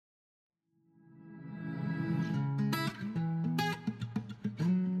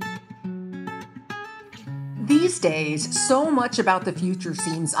These days, so much about the future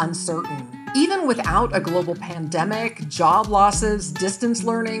seems uncertain. Even without a global pandemic, job losses, distance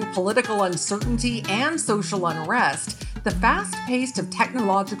learning, political uncertainty, and social unrest, the fast pace of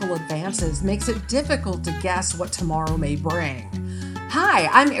technological advances makes it difficult to guess what tomorrow may bring. Hi,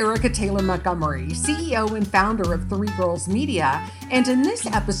 I'm Erica Taylor Montgomery, CEO and founder of Three Girls Media, and in this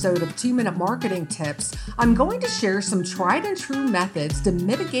episode of 2-Minute Marketing Tips, I'm going to share some tried and true methods to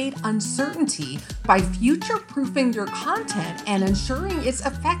mitigate uncertainty by future-proofing your content and ensuring its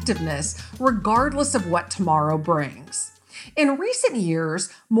effectiveness regardless of what tomorrow brings. In recent years,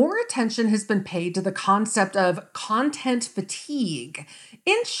 more attention has been paid to the concept of content fatigue.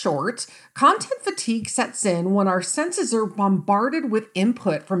 In short, content fatigue sets in when our senses are bombarded with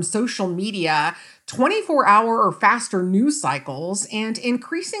input from social media, 24-hour or faster news cycles, and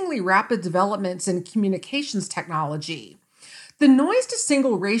increasingly rapid developments in communications technology. The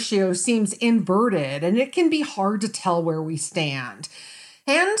noise-to-single ratio seems inverted, and it can be hard to tell where we stand.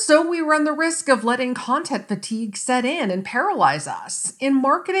 And so we run the risk of letting content fatigue set in and paralyze us. In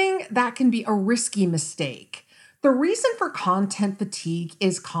marketing, that can be a risky mistake. The reason for content fatigue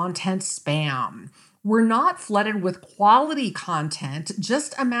is content spam. We're not flooded with quality content,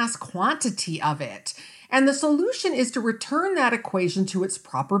 just a mass quantity of it. And the solution is to return that equation to its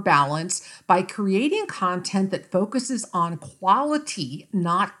proper balance by creating content that focuses on quality,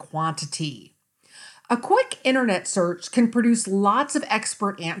 not quantity. A quick internet search can produce lots of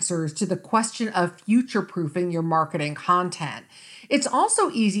expert answers to the question of future-proofing your marketing content. It's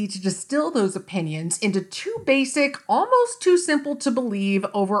also easy to distill those opinions into two basic, almost too simple to believe,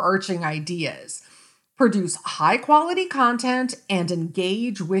 overarching ideas. Produce high-quality content and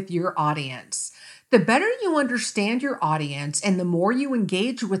engage with your audience. The better you understand your audience and the more you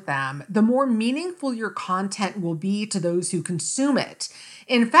engage with them, the more meaningful your content will be to those who consume it.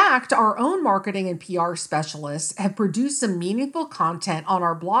 In fact, our own marketing and PR specialists have produced some meaningful content on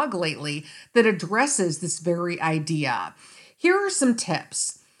our blog lately that addresses this very idea. Here are some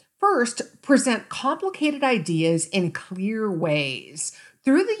tips. First, present complicated ideas in clear ways.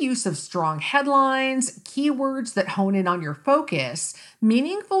 Through the use of strong headlines, keywords that hone in on your focus,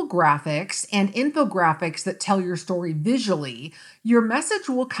 meaningful graphics, and infographics that tell your story visually, your message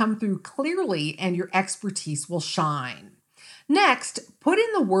will come through clearly and your expertise will shine. Next, put in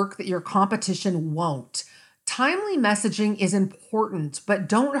the work that your competition won't. Timely messaging is important, but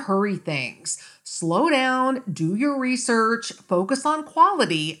don't hurry things. Slow down, do your research, focus on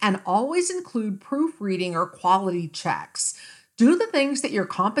quality, and always include proofreading or quality checks. Do the things that your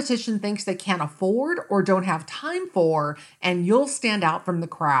competition thinks they can't afford or don't have time for, and you'll stand out from the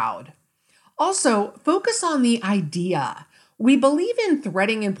crowd. Also, focus on the idea. We believe in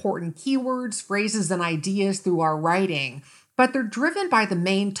threading important keywords, phrases, and ideas through our writing, but they're driven by the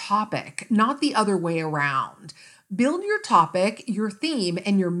main topic, not the other way around. Build your topic, your theme,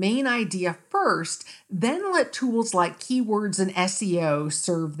 and your main idea first, then let tools like keywords and SEO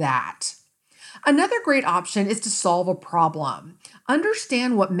serve that. Another great option is to solve a problem.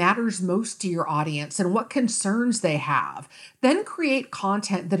 Understand what matters most to your audience and what concerns they have. Then create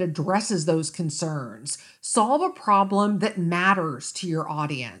content that addresses those concerns. Solve a problem that matters to your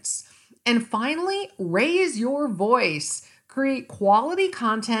audience. And finally, raise your voice. Create quality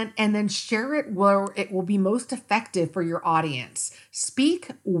content and then share it where it will be most effective for your audience.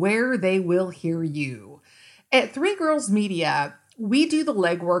 Speak where they will hear you. At Three Girls Media, we do the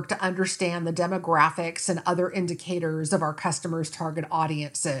legwork to understand the demographics and other indicators of our customers' target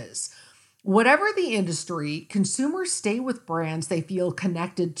audiences. Whatever the industry, consumers stay with brands they feel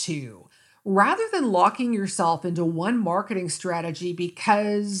connected to. Rather than locking yourself into one marketing strategy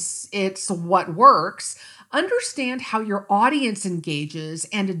because it's what works, understand how your audience engages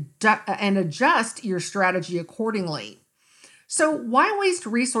and adjust your strategy accordingly. So why waste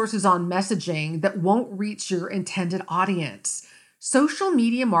resources on messaging that won't reach your intended audience? Social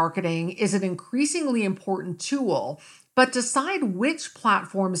media marketing is an increasingly important tool, but decide which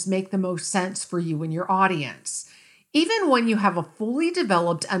platforms make the most sense for you and your audience. Even when you have a fully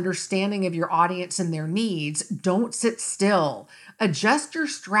developed understanding of your audience and their needs, don't sit still. Adjust your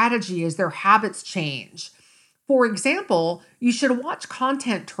strategy as their habits change. For example, you should watch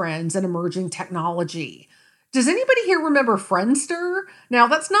content trends and emerging technology. Does anybody here remember Friendster? Now,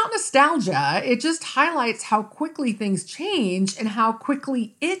 that's not nostalgia. It just highlights how quickly things change and how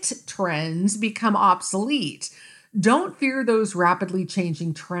quickly trends become obsolete. Don't fear those rapidly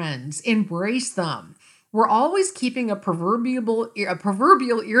changing trends. Embrace them. We're always keeping a proverbial ear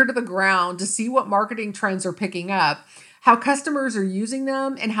to the ground to see what marketing trends are picking up, how customers are using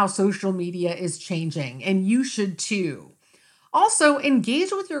them, and how social media is changing. And you should too. Also,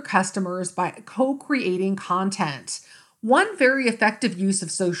 engage with your customers by co-creating content. One very effective use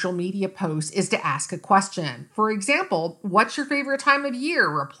of social media posts is to ask a question. For example, what's your favorite time of year?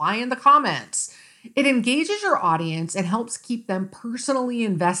 Reply in the comments. It engages your audience and helps keep them personally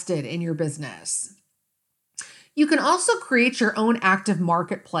invested in your business. You can also create your own active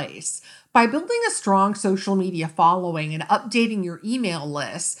marketplace by building a strong social media following and updating your email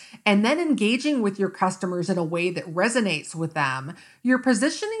list, and then engaging with your customers in a way that resonates with them. You're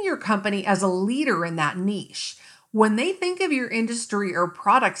positioning your company as a leader in that niche. When they think of your industry or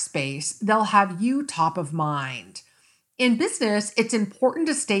product space, they'll have you top of mind. In business, it's important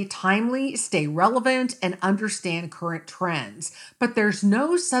to stay timely, stay relevant, and understand current trends, but there's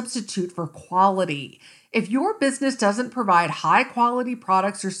no substitute for quality. If your business doesn't provide high quality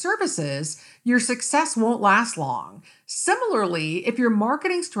products or services, your success won't last long. Similarly, if your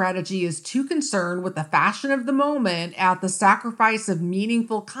marketing strategy is too concerned with the fashion of the moment at the sacrifice of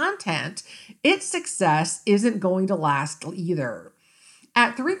meaningful content, its success isn't going to last either.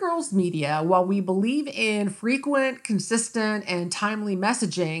 At Three Girls Media, while we believe in frequent, consistent, and timely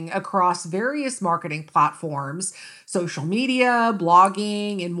messaging across various marketing platforms, social media,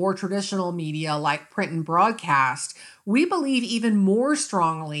 blogging, and more traditional media like print and broadcast, we believe even more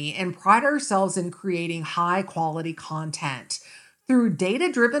strongly and pride ourselves in creating high quality content. Through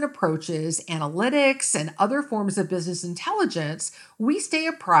data-driven approaches, analytics, and other forms of business intelligence, we stay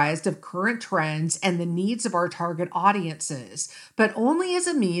apprised of current trends and the needs of our target audiences, but only as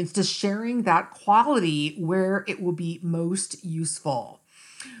a means to sharing that quality where it will be most useful.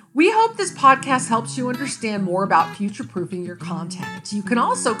 We hope this podcast helps you understand more about future-proofing your content. You can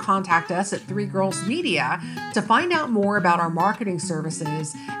also contact us at Three Girls Media to find out more about our marketing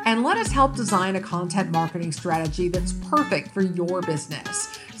services and let us help design a content marketing strategy that's perfect for your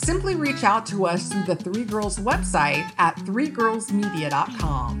business. Simply reach out to us through the Three Girls website at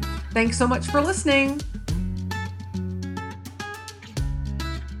threegirlsmedia.com. Thanks so much for listening.